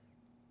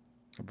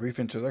A brief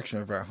introduction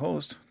of our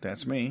host,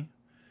 that's me.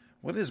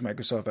 What is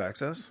Microsoft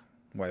Access?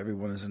 Why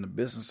everyone is in the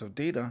business of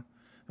data?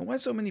 And why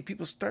so many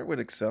people start with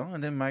Excel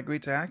and then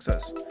migrate to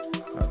Access?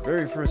 Our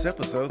very first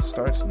episode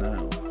starts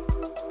now.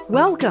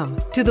 Welcome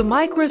to the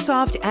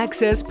Microsoft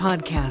Access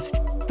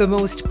Podcast, the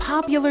most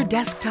popular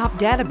desktop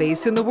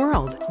database in the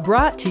world,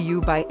 brought to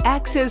you by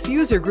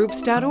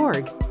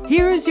AccessUserGroups.org.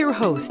 Here is your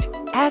host,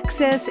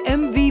 Access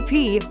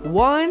MVP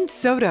Juan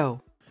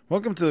Soto.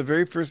 Welcome to the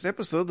very first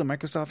episode of the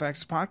Microsoft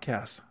Access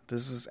Podcast.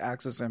 This is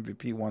Access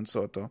MVP Juan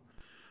Soto.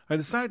 I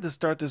decided to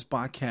start this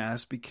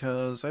podcast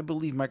because I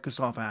believe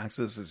Microsoft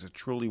Access is a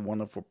truly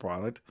wonderful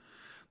product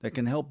that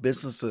can help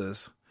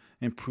businesses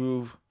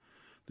improve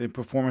the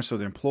performance of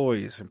their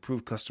employees,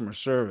 improve customer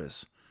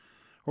service,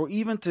 or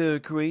even to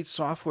create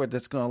software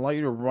that's going to allow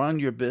you to run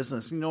your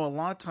business. You know, a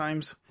lot of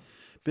times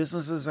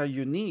businesses are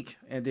unique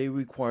and they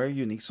require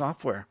unique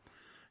software.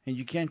 And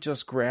you can't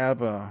just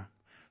grab a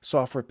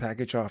software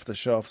package off the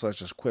shelf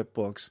such as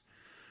QuickBooks,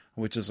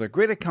 which is a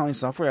great accounting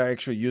software. I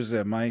actually use it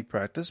in my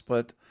practice,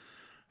 but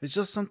it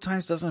just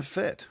sometimes doesn't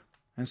fit.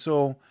 And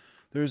so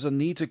there's a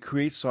need to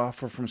create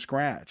software from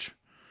scratch.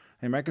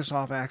 And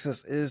Microsoft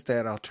Access is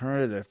that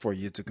alternative for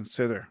you to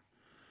consider.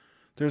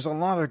 There's a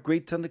lot of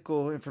great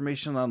technical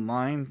information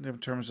online in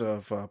terms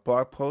of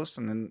blog posts,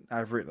 and then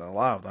I've written a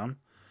lot of them.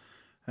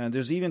 And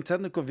there's even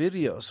technical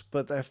videos,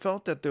 but I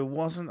felt that there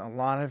wasn't a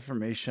lot of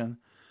information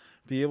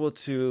to be able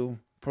to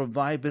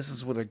provide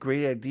business with a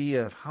great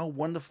idea of how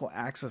wonderful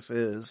Access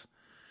is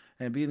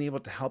and being able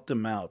to help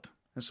them out.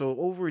 And so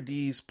over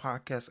these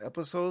podcast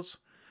episodes,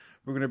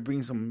 we're going to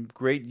bring some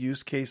great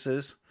use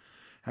cases.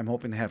 I'm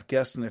hoping to have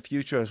guests in the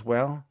future as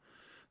well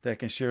that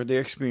can share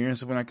their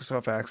experience with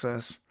Microsoft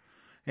Access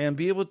and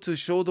be able to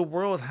show the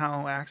world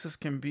how Access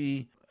can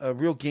be a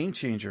real game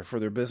changer for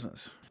their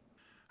business.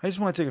 I just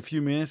want to take a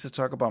few minutes to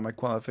talk about my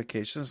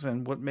qualifications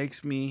and what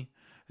makes me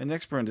an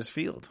expert in this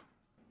field.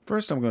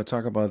 First, I'm going to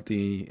talk about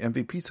the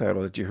MVP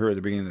title that you heard at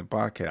the beginning of the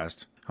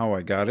podcast, how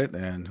I got it,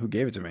 and who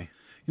gave it to me.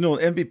 You know,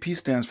 MVP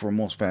stands for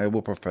Most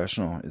Valuable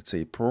Professional. It's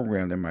a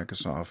program that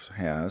Microsoft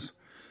has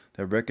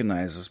that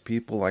recognizes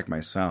people like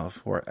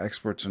myself who are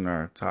experts in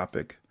our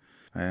topic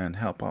and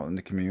help out in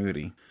the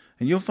community.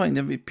 And you'll find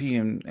MVP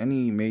in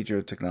any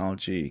major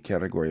technology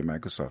category at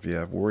Microsoft. You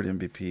have Word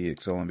MVP,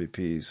 Excel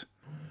MVPs.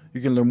 You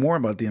can learn more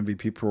about the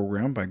MVP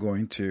program by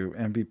going to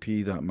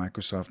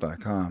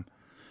mvp.microsoft.com.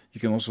 You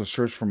can also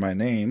search for my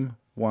name,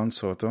 Juan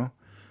Soto,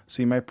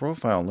 see my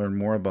profile, learn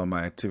more about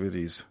my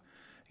activities.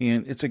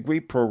 And it's a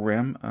great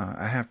program.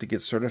 I have to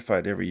get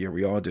certified every year.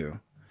 We all do.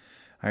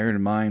 I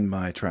earned mine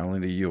by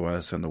traveling the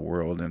U.S. and the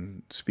world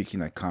and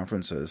speaking at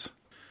conferences.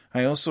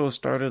 I also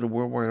started a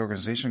worldwide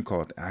organization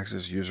called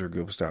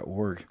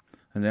AccessUserGroups.org,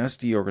 and that's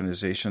the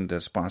organization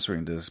that's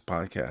sponsoring this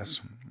podcast.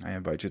 I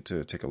invite you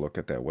to take a look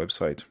at that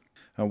website.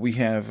 We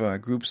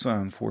have groups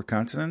on 4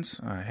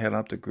 continents. I head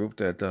up the group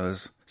that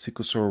does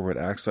SQL Server with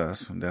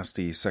Access, and that's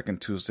the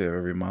second Tuesday of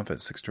every month at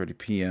 6:30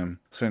 p.m.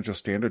 Central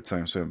Standard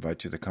Time, so I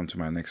invite you to come to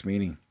my next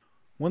meeting.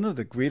 One of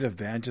the great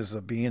advantages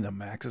of being a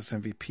Access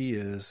MVP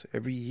is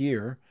every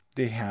year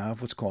they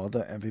have what's called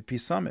the MVP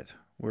Summit,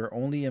 where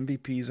only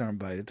MVPs are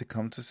invited to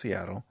come to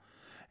Seattle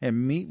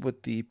and meet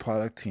with the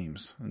product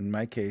teams. In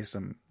my case,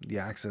 I'm the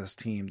Access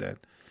team that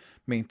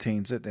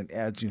maintains it and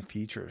adds new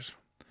features.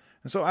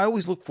 And so I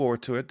always look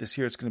forward to it. This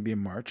year it's going to be in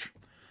March.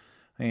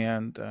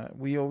 And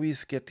we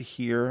always get to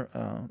hear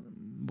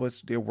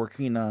what they're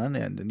working on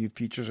and the new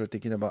features they're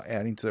thinking about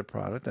adding to their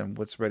product and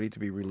what's ready to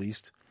be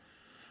released.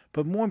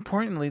 But more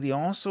importantly, they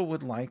also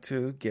would like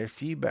to get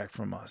feedback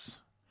from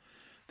us.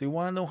 They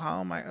want to know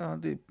how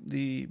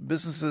the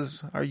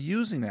businesses are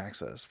using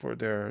Access for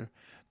their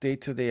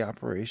day-to-day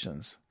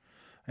operations.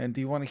 And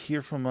they want to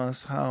hear from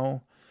us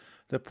how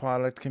the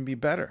product can be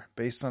better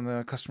based on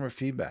the customer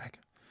feedback.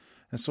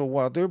 And so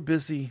while they're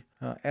busy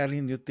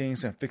adding new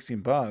things and fixing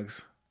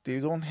bugs,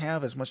 they don't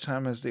have as much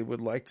time as they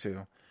would like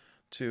to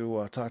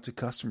talk to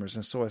customers.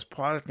 And so as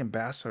product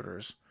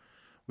ambassadors,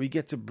 we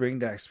get to bring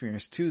that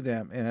experience to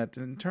them. And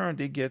in turn,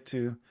 they get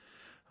to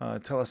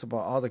tell us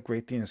about all the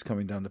great things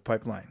coming down the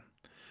pipeline.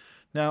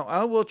 Now,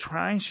 I will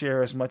try and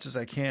share as much as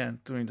I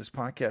can during this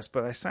podcast,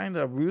 but I signed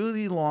a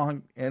really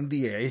long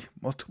NDA,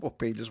 multiple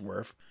pages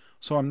worth.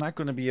 So I'm not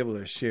going to be able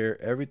to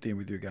share everything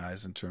with you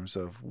guys in terms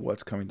of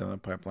what's coming down the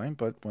pipeline,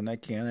 but when I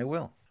can, I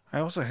will. I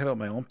also head up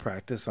my own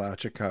practice out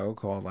of Chicago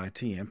called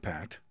IT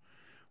Impact,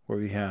 where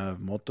we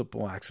have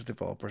multiple Access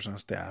developers on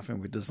staff,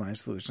 and we design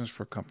solutions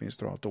for companies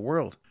throughout the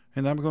world.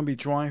 And I'm going to be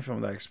drawing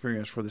from that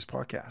experience for this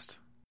podcast.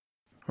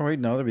 All right,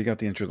 now that we got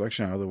the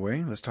introduction out of the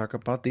way, let's talk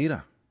about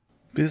data.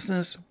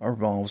 Business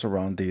revolves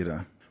around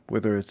data,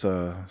 whether it's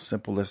a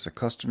simple list of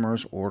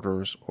customers,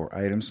 orders, or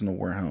items in the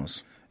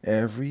warehouse.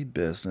 Every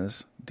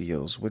business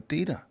deals with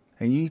data,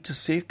 and you need to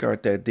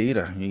safeguard that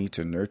data. You need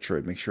to nurture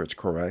it, make sure it's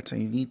correct,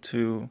 and you need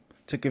to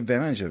take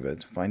advantage of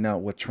it. Find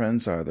out what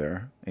trends are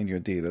there in your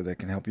data that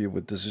can help you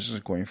with decisions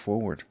going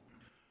forward.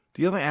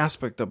 The other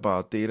aspect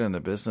about data in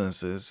the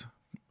business is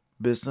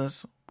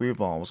business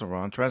revolves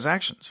around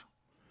transactions.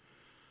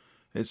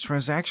 It's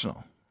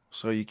transactional.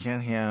 So you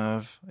can't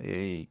have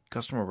a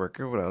customer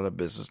record without a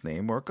business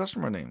name or a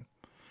customer name.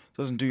 It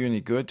doesn't do you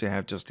any good to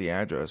have just the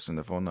address and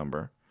the phone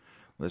number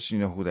unless you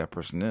know who that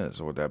person is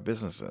or what that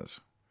business is.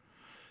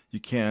 You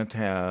can't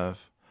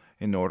have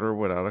an order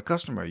without a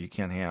customer. You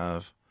can't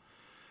have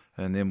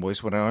an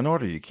invoice without an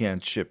order. You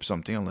can't ship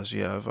something unless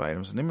you have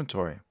items in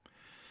inventory.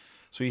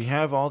 So you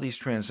have all these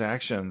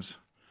transactions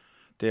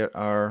that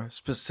are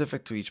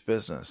specific to each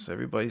business.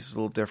 Everybody's a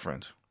little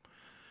different.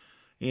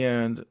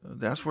 And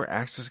that's where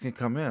Access can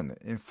come in,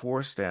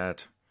 enforce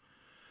that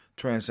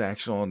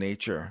transactional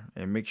nature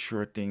and make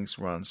sure things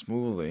run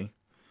smoothly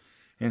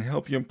and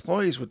help your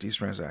employees with these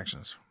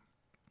transactions.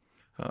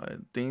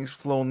 Things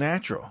flow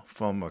natural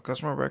from a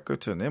customer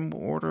record to an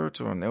order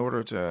to an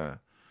order to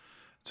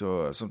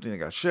something that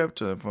got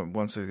shipped.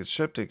 Once it gets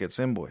shipped, it gets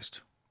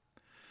invoiced.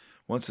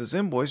 Once it's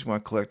invoiced, you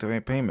want to collect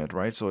a payment,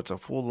 right? So it's a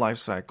full life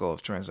cycle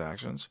of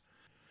transactions.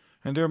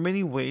 And there are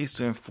many ways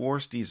to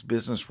enforce these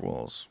business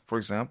rules. For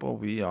example,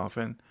 we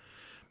often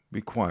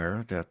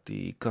require that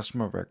the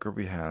customer record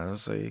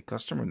has a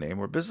customer name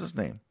or business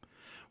name.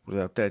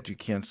 Without that, you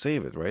can't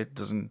save it, right? It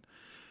doesn't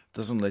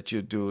let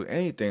you do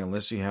anything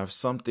unless you have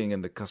something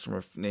in the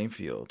customer name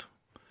field.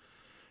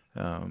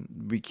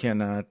 We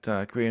cannot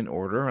create an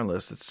order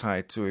unless it's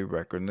tied to a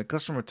record in the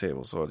customer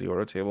table. So the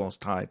order table is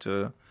tied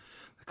to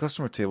the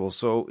customer table.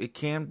 So it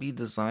can be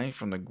designed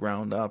from the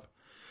ground up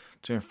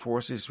to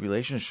enforce these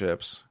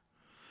relationships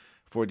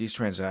for these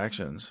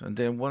transactions. And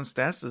then once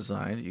that's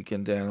designed, you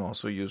can then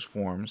also use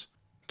forms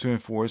to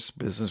enforce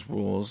business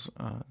rules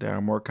that are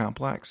more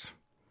complex.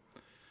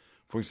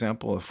 For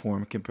example, a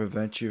form can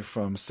prevent you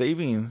from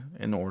saving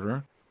an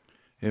order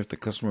if the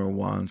customer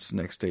wants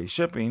next day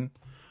shipping,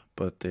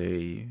 but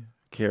the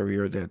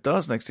carrier that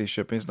does next day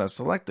shipping is not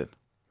selected.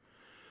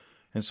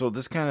 And so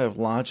this kind of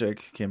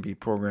logic can be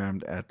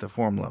programmed at the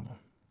form level.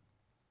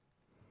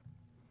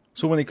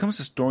 So when it comes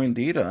to storing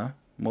data,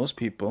 most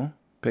people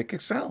pick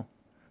Excel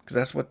because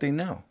that's what they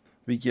know.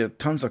 We get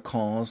tons of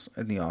calls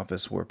in the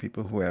office where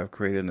people who have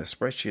created a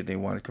spreadsheet, they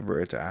want to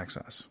convert it to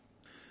Access.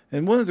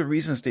 And one of the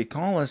reasons they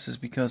call us is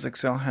because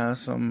Excel has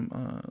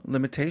some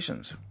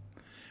limitations.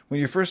 When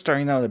you're first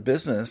starting out a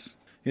business,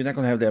 you're not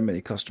going to have that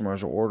many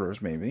customers or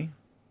orders maybe.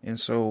 And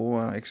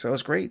so Excel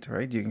is great,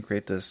 right? You can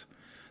create this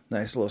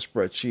nice little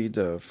spreadsheet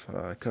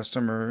of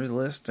customer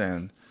list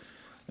and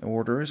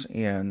orders,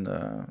 and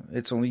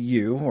it's only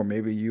you or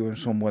maybe you and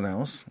someone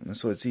else. And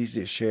so it's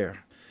easy to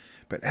share.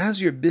 But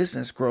as your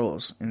business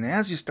grows and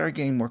as you start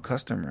getting more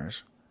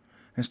customers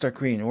and start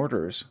creating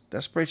orders,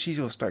 that spreadsheet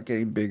will start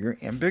getting bigger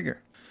and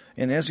bigger.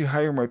 And as you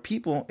hire more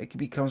people, it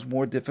becomes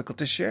more difficult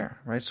to share,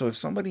 right? So if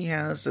somebody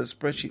has a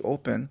spreadsheet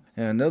open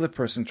and another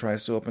person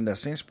tries to open that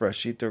same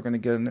spreadsheet, they're going to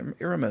get an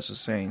error message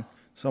saying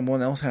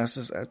someone else has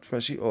this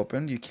spreadsheet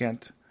open. You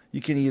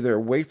can either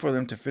wait for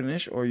them to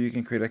finish or you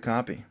can create a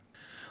copy.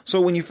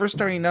 So when you're first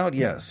starting out,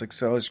 yes,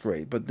 Excel is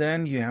great, but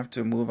then you have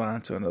to move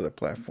on to another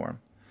platform.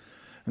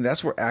 And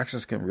that's where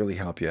Access can really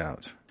help you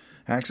out.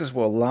 Access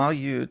will allow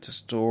you to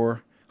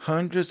store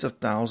hundreds of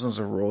thousands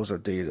of rows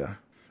of data.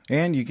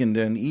 And you can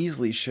then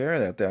easily share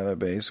that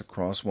database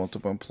across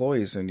multiple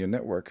employees in your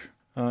network.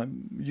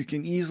 You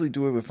can easily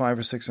do it with 5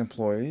 or 6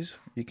 employees.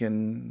 You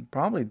can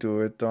probably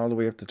do it all the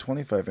way up to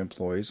 25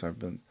 employees. I've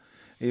been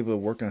able to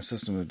work on a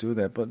system to do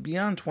that. But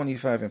beyond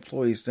 25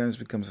 employees, then it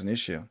becomes an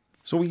issue.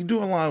 So we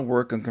do a lot of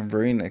work on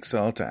converting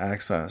Excel to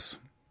Access.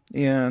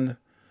 And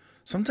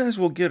sometimes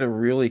we'll get a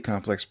really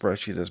complex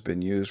spreadsheet that's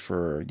been used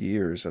for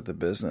years at the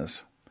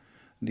business.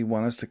 And you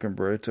want us to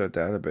convert it to a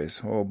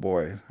database. Oh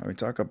boy. I mean,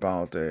 talk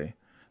about a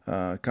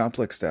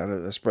complex data,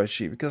 a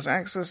spreadsheet, because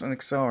Access and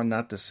Excel are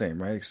not the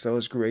same, right? Excel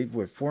is great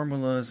with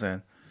formulas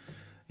and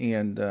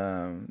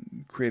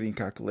creating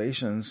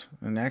calculations,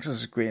 and Access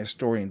is great at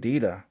storing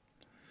data.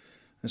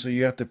 And so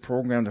you have to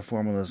program the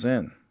formulas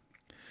in.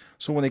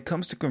 So when it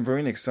comes to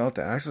converting Excel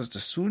to Access, the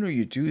sooner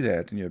you do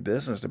that in your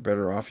business, the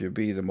better off you'll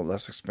be, the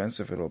less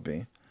expensive it'll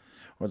be,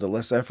 or the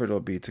less effort it'll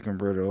be to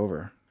convert it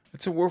over.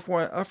 It's a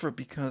worthwhile effort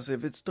because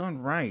if it's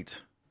done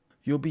right,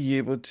 you'll be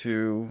able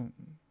to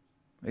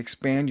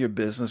expand your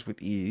business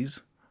with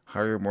ease,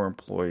 hire more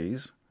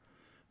employees,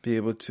 be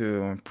able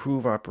to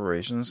improve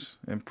operations,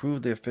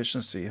 improve the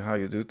efficiency of how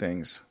you do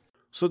things.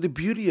 So the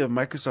beauty of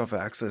Microsoft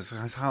Access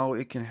is how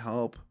it can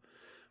help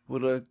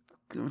with a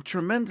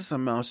tremendous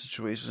amount of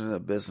situations in a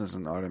business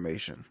and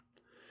automation.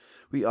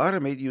 We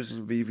automate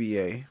using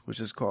VBA, which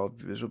is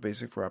called Visual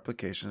Basic for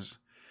Applications,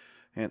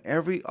 and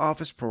every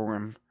Office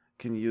program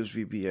can use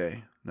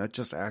VBA, not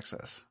just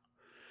Access.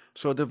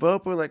 So a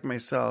developer like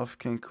myself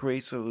can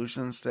create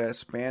solutions that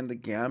span the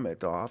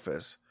gamut of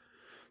Office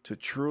to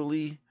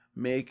truly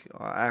make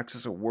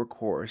Access a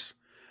workhorse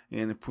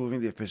in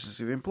improving the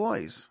efficiency of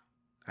employees.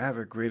 I have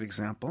a great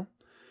example.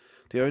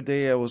 The other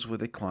day I was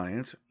with a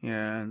client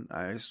and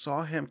I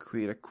saw him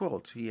create a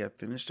quote. He had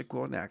finished a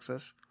quote in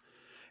Access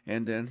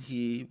and then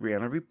he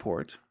ran a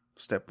report,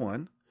 step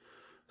 1.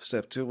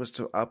 Step 2 was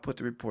to output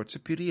the report to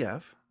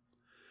PDF.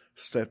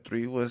 Step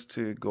 3 was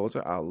to go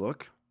to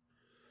Outlook.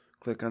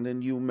 Click on the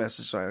new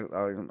message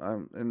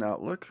in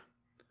Outlook,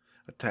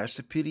 attach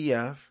the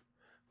PDF,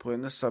 put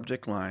in the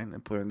subject line,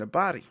 and put in the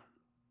body.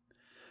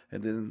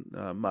 And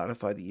then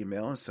modify the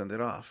email and send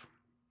it off.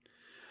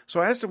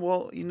 So I asked him,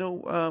 well,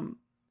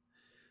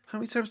 how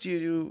many times do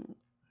you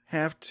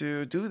have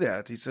to do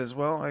that? He says,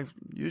 well, I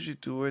usually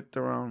do it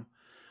around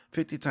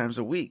 50 times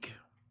a week.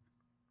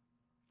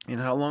 And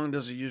how long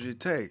does it usually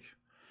take?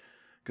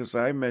 Because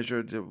I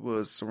measured it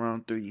was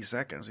around 30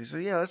 seconds. He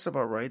said, yeah, that's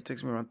about right. It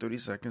takes me around 30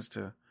 seconds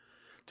to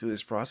do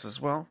this process.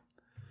 Well,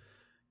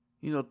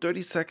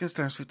 30 seconds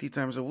times 50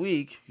 times a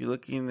week, you're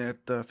looking at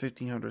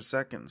 1,500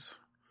 seconds,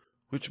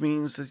 which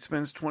means it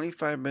spends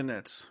 25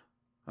 minutes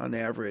on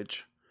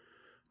average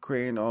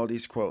creating all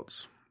these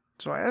quotes.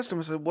 So I asked him,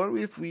 I said, what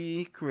if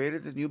we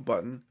created a new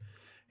button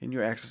in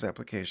your Access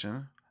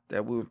application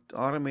that would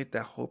automate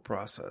that whole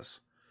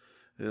process?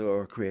 It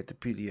will create the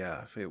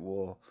PDF. It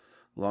will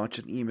launch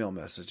an email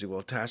message. It will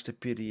attach the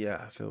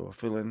PDF. It will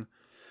fill in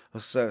a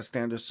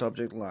standard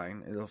subject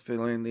line. It will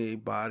fill in the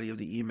body of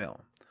the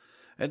email.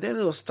 And then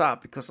it will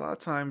stop because a lot of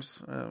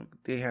times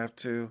they have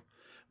to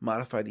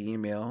modify the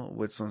email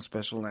with some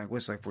special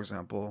language. Like, for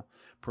example,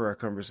 per our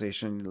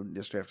conversation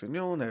yesterday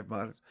afternoon,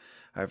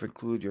 I've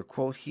included your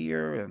quote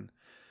here,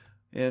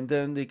 and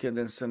then they can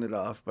then send it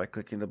off by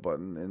clicking the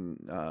button in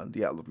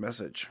the Outlook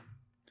message.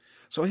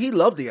 So he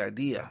loved the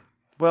idea.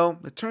 Well,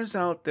 it turns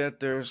out that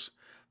there's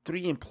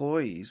 3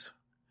 employees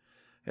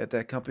at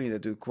that company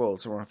that do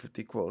quotes, around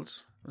 50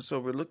 quotes. And so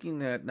we're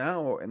looking at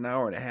now an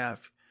hour and a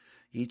half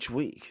each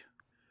week.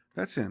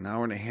 That's an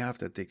hour and a half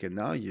that they can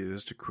now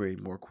use to create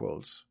more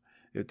quotes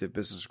if their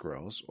business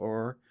grows,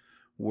 or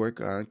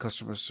work on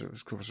customer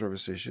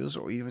service issues,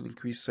 or even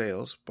increase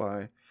sales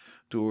by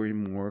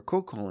doing more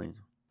cold calling.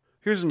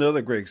 Here's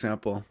another great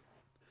example.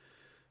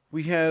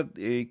 We had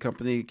a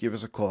company give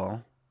us a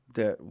call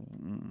that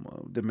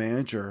the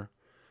manager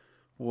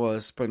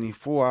was spending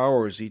 4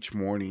 hours each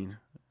morning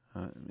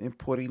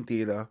inputting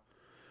data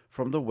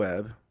from the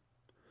web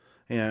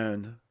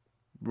and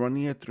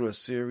running it through a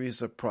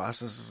series of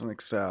processes in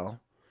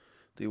Excel.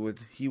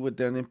 He would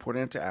then import it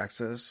into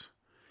Access,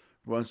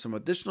 run some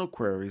additional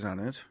queries on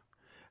it,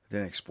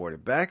 then export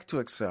it back to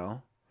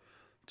Excel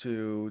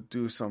to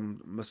do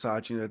some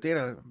massaging of the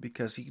data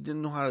because he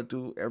didn't know how to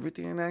do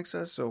everything in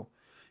Access, so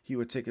he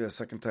would take it a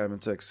second time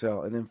into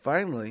Excel. And then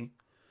finally,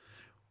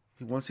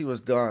 once he was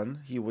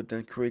done, he would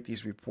then create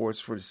these reports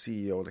for the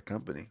CEO of the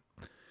company.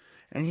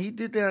 And he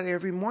did that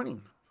every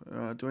morning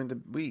during the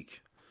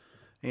week.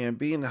 And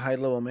being the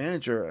high-level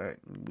manager,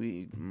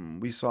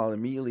 we saw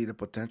immediately the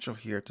potential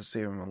here to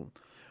save him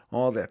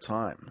all that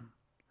time.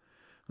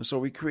 And so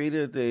we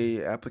created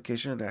the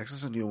application at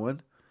Access, a new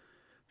one,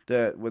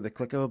 that with a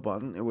click of a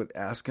button, it would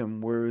ask him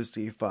where is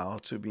the file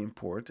to be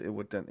imported. It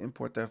would then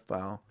import that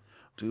file,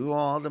 do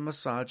all the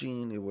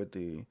massaging. It would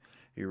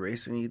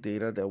erase any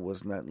data that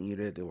was not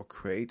needed. It would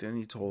create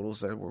any totals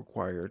that were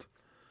required.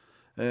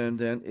 And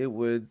then it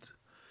would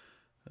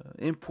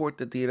import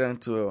the data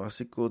into a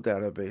SQL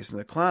database in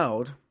the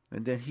cloud.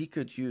 And then he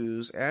could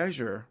use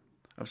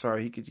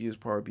he could use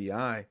Power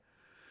BI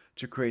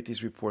to create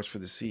these reports for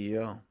the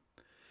CEO.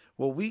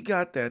 Well, we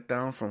got that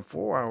down from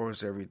 4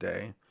 hours every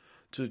day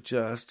to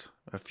just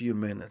a few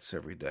minutes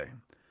every day.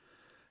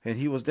 And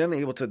he was then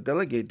able to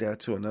delegate that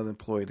to another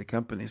employee of the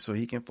company so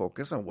he can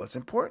focus on what's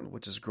important,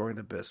 which is growing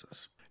the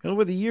business. And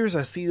over the years,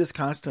 I see this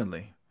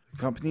constantly.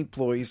 Company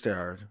employees that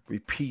are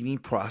repeating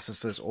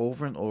processes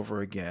over and over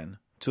again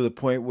to the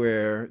point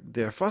where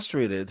they're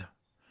frustrated.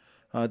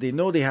 They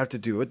know they have to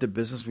do it. The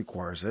business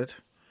requires it.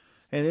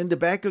 And in the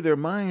back of their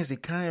minds, they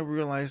kind of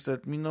realize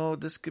that,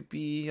 this could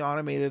be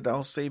automated.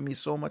 That'll save me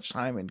so much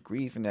time and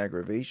grief and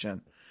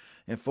aggravation,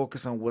 and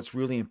focus on what's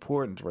really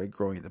important, right?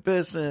 Growing the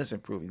business,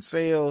 improving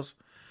sales,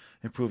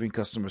 improving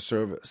customer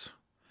service.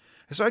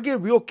 And so I get a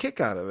real kick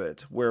out of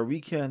it, where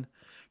we can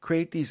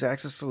create these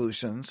Access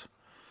solutions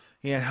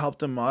and help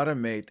them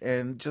automate,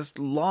 and just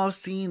love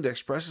seeing the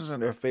expressions on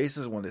their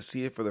faces when they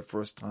see it for the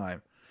first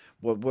time.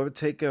 What would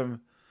take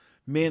them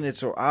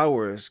minutes or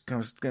hours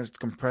gets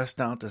compressed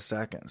down to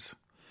seconds.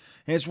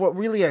 And it's what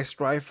really I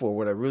strive for,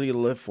 what I really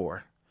live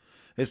for.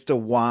 It's the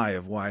why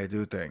of why I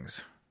do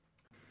things.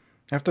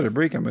 After the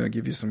break, I'm going to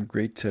give you some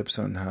great tips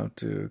on how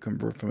to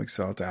convert from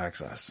Excel to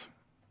Access.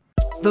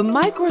 The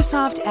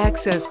Microsoft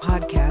Access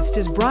podcast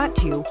is brought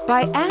to you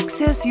by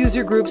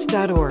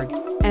AccessUserGroups.org,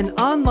 an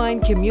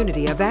online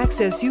community of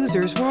Access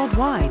users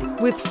worldwide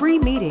with free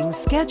meetings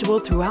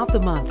scheduled throughout the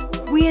month.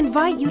 We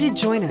invite you to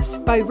join us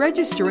by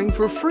registering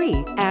for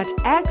free at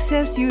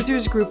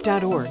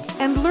AccessUsersGroup.org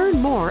and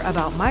learn more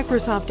about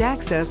Microsoft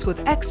Access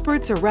with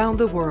experts around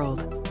the world.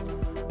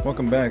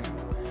 Welcome back.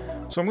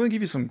 So I'm going to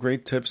give you some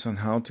great tips on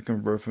how to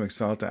convert from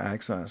Excel to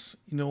Access.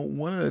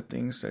 One of the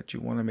things that you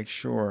want to make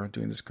sure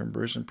during this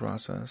conversion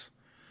process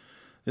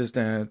is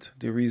that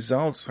the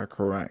results are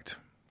correct.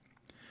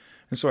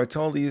 And so I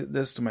tell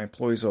this to my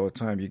employees all the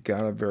time. You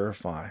got to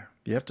verify.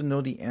 You have to know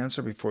the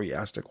answer before you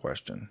ask the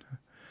question.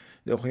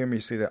 You'll hear me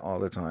say that all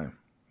the time.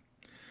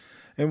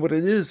 And what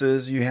it is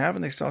you have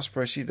an Excel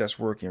spreadsheet that's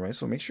working, right?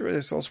 So make sure the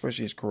Excel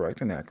spreadsheet is correct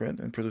and accurate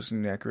and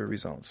producing accurate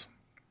results.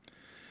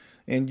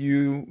 And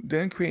you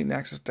then create an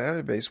Access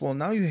database. Well,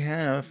 now you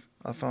have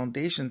a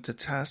foundation to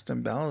test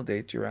and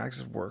validate your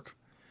Access work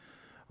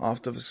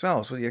off of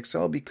Excel. So the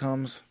Excel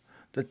becomes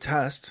the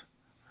test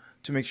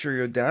to make sure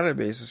your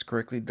database is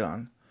correctly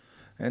done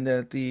and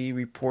that the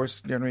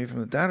reports generated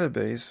from the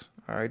database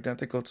are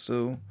identical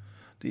to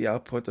the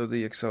output of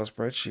the Excel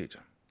spreadsheet.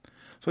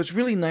 So it's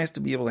really nice to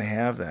be able to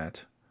have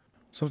that.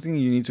 Something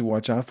you need to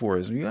watch out for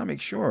is you got to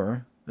make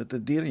sure that the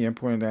data you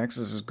import into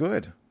Access is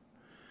good.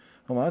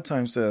 A lot of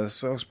times the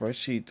Excel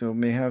spreadsheet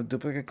may have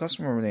duplicate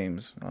customer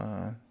names.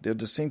 They're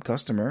the same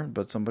customer,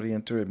 but somebody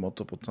entered it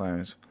multiple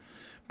times.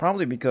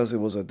 Probably because it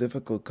was a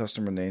difficult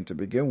customer name to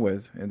begin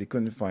with, and they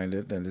couldn't find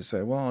it, and they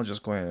said, well, I'll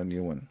just go ahead and a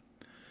new one.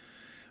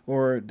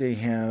 Or they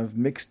have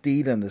mixed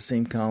data in the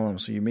same column,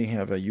 so you may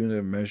have a unit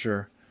of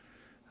measure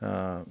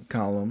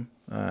column,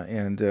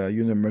 and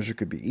unit of measure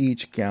could be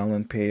each,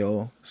 gallon,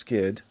 pail,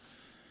 skid,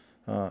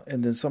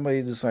 and then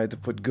somebody decided to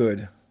put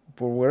good.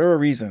 For whatever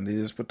reason, they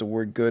just put the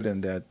word good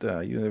in that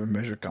unit of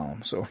measure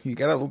column. So you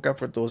got to look out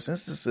for those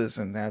instances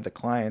and have the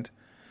client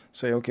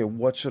say, okay,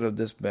 what should have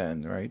this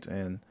been, right?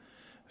 And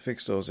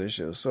fix those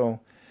issues.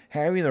 So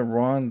having the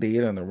wrong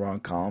data in the wrong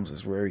columns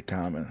is very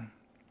common.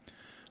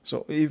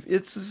 So if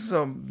this is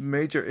a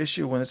major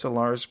issue when it's a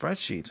large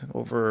spreadsheet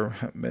over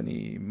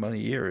many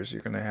years,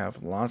 you're going to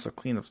have lots of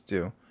cleanups to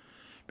do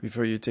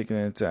before you take it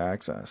into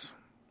Access.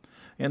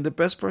 And the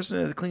best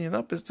person to clean it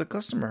up is the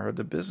customer or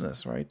the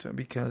business, right?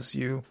 Because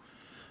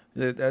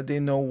they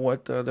know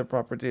what the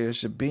proper data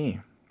should be.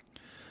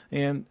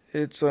 And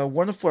it's a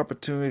wonderful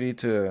opportunity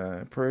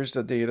to purge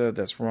the data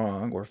that's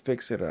wrong or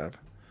fix it up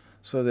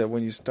so that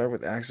when you start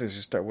with Access,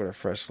 you start with a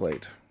fresh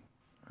slate.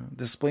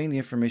 Displaying the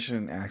information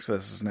in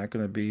Access is not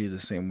going to be the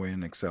same way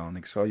in Excel. In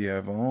Excel, you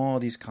have all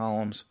these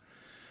columns.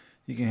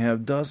 You can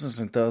have dozens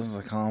and dozens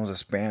of columns that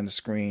span the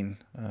screen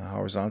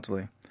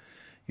horizontally.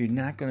 You're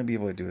not going to be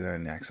able to do that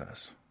in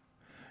Access.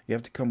 You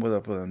have to come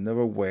up with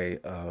another way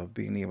of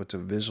being able to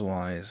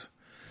visualize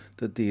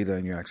the data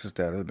in your Access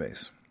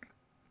database.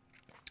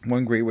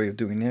 One great way of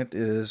doing it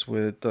is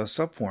with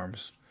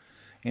subforms.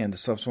 And the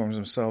subforms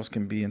themselves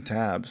can be in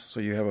tabs.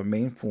 So you have a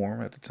main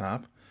form at the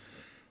top.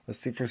 Let's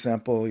say, for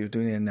example, you're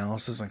doing the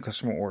analysis on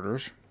customer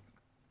orders.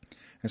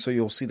 And so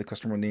you'll see the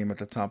customer name at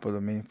the top of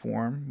the main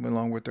form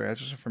along with their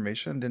address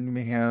information. Then you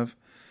may have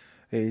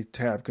a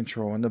tab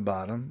control on the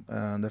bottom.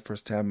 The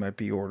first tab might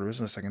be orders.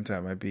 And the second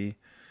tab might be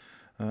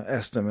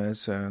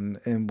estimates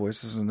and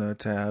invoices in the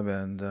tab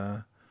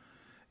and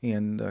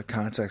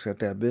contacts at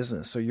that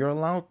business. So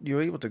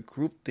you're able to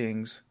group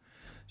things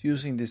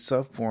using these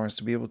subforms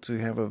to be able to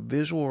have a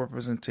visual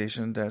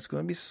representation that's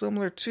going to be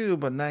similar to,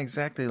 but not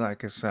exactly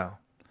like Excel.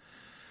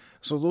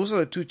 So those are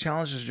the two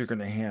challenges you're going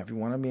to have. You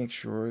want to make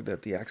sure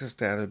that the Access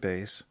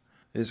database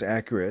is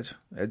accurate,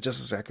 just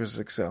as accurate as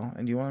Excel,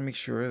 and you want to make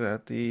sure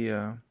that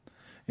the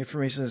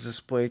information is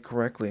displayed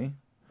correctly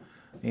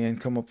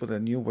and come up with a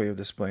new way of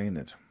displaying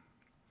it.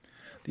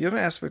 The other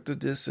aspect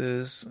of this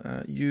is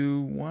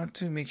you want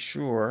to make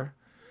sure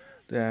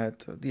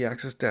that the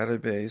Access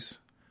database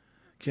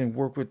can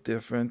work with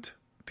different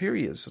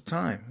periods of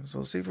time.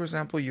 So say, for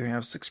example, you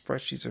have 6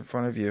 spreadsheets in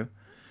front of you,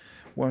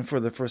 one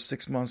for the first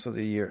 6 months of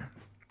the year.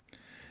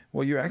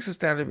 Well, your Access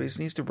database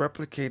needs to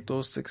replicate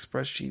those 6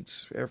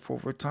 spreadsheets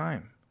over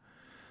time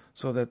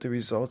so that the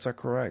results are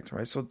correct,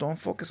 right? So don't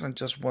focus on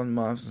just 1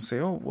 month and say,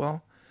 oh,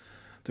 well,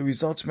 the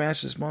results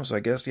match this month, so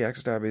I guess the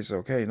Access database is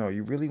okay. No,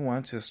 you really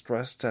want to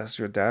stress test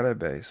your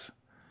database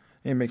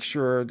and make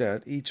sure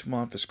that each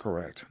month is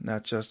correct,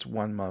 not just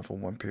 1 month or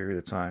 1 period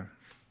of time.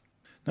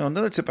 Now,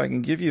 another tip I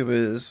can give you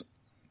is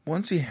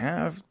once you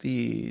have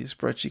the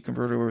spreadsheet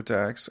converted over to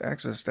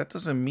Access, that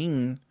doesn't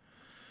mean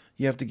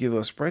you have to give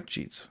us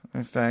spreadsheets.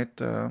 In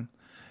fact,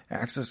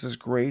 Access is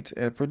great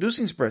at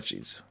producing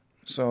spreadsheets.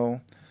 So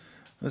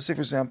let's say,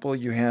 for example,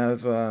 you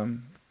have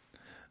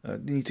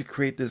need to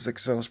create this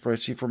Excel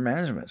spreadsheet for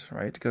management,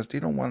 right? Because they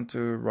don't want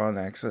to run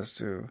Access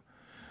to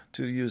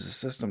use the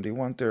system. They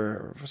want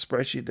their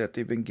spreadsheet that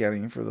they've been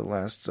getting for the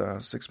last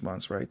 6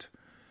 months, right?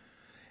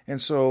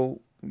 And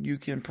so you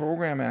can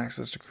program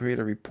Access to create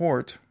a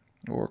report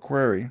or a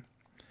query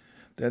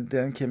that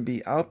then can be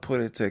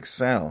outputted to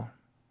Excel.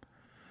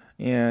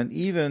 And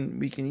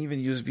we can even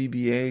use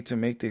VBA to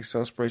make the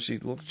Excel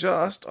spreadsheet look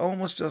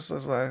almost just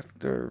as like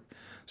their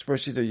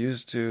spreadsheet they're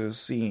used to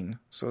seeing.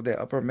 So the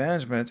upper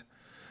management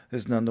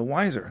is none the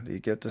wiser. They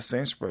get the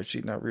same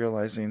spreadsheet, not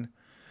realizing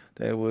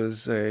that it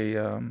was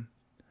that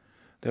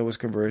was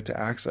converted to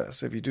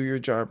Access. If you do your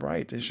job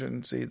right, they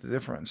shouldn't see the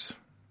difference.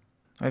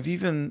 I've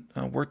even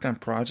worked on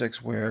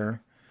projects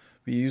where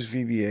we use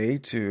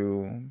VBA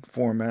to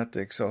format the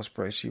Excel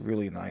spreadsheet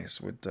really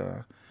nice with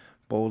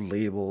bold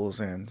labels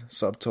and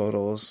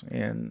subtotals.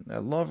 And I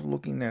love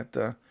looking at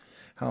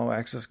how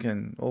Access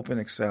can open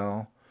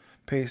Excel,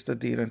 paste the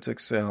data into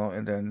Excel,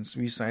 and then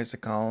resize the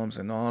columns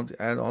and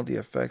add all the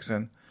effects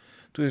and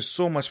do it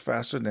so much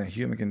faster than a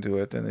human can do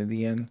it. And in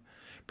the end,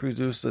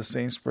 produce the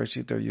same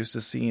spreadsheet they're used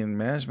to seeing in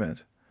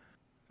management.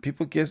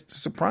 People get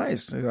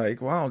surprised. They're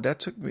like, wow,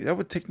 that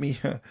would take me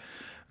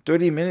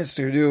 30 minutes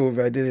to do if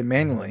I did it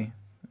manually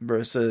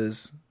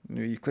versus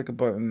You click a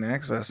button in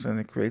Access and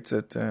it creates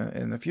it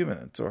in a few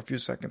minutes or a few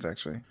seconds,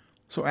 actually.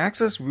 So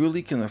Access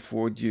really can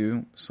afford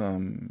you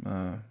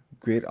some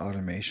great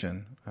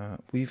automation.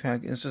 We've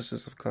had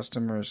instances of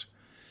customers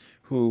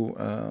who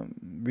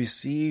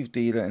receive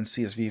data in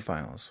CSV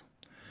files.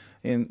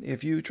 And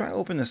if you try to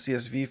open a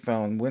CSV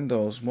file in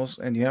Windows,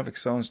 and you have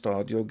Excel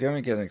installed, you're going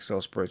to get an Excel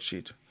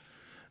spreadsheet.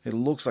 It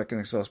looks like an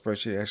Excel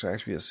spreadsheet,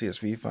 actually a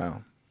CSV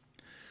file.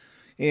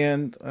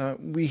 And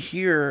we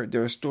hear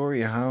their story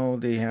how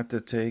they have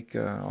to take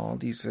all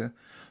these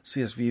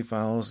CSV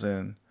files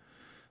and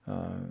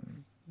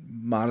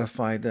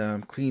modify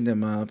them, clean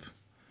them up.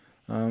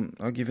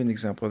 I'll give you an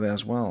example of that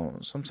as well.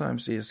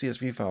 Sometimes the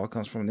CSV file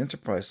comes from an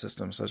enterprise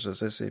system such as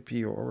SAP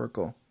or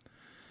Oracle.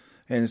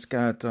 And it's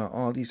got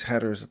all these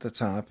headers at the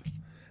top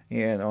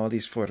and all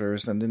these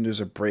footers. And then there's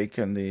a break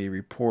in the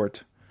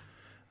report,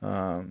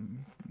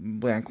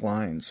 blank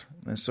lines.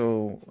 And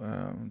so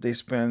they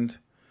spend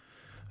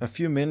a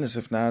few minutes,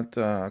 if not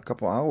a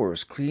couple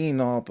hours,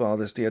 cleaning up all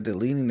this data,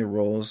 deleting the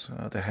rows,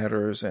 the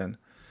headers, and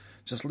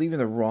just leaving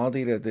the raw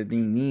data that they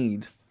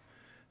need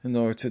in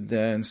order to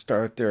then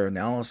start their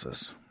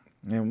analysis.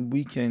 And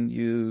we can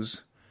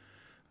use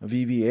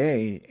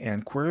VBA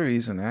and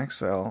queries in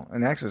Access, to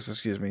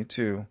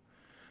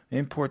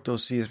import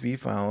those CSV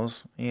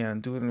files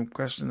and do it in a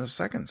question of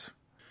seconds.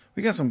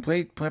 We got some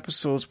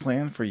episodes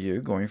planned for you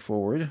going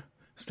forward.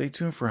 Stay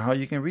tuned for how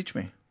you can reach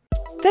me.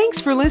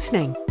 Thanks for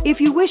listening. If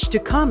you wish to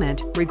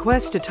comment,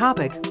 request a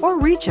topic, or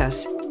reach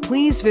us,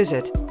 please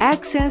visit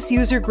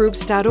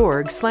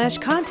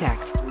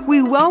accessusergroups.org/contact.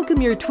 We welcome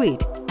your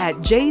tweet at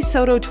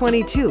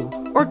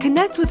jsoto22 or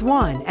connect with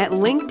Juan at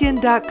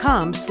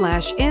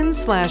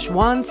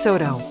linkedin.com/in/Juan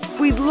Soto.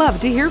 We'd love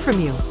to hear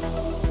from you.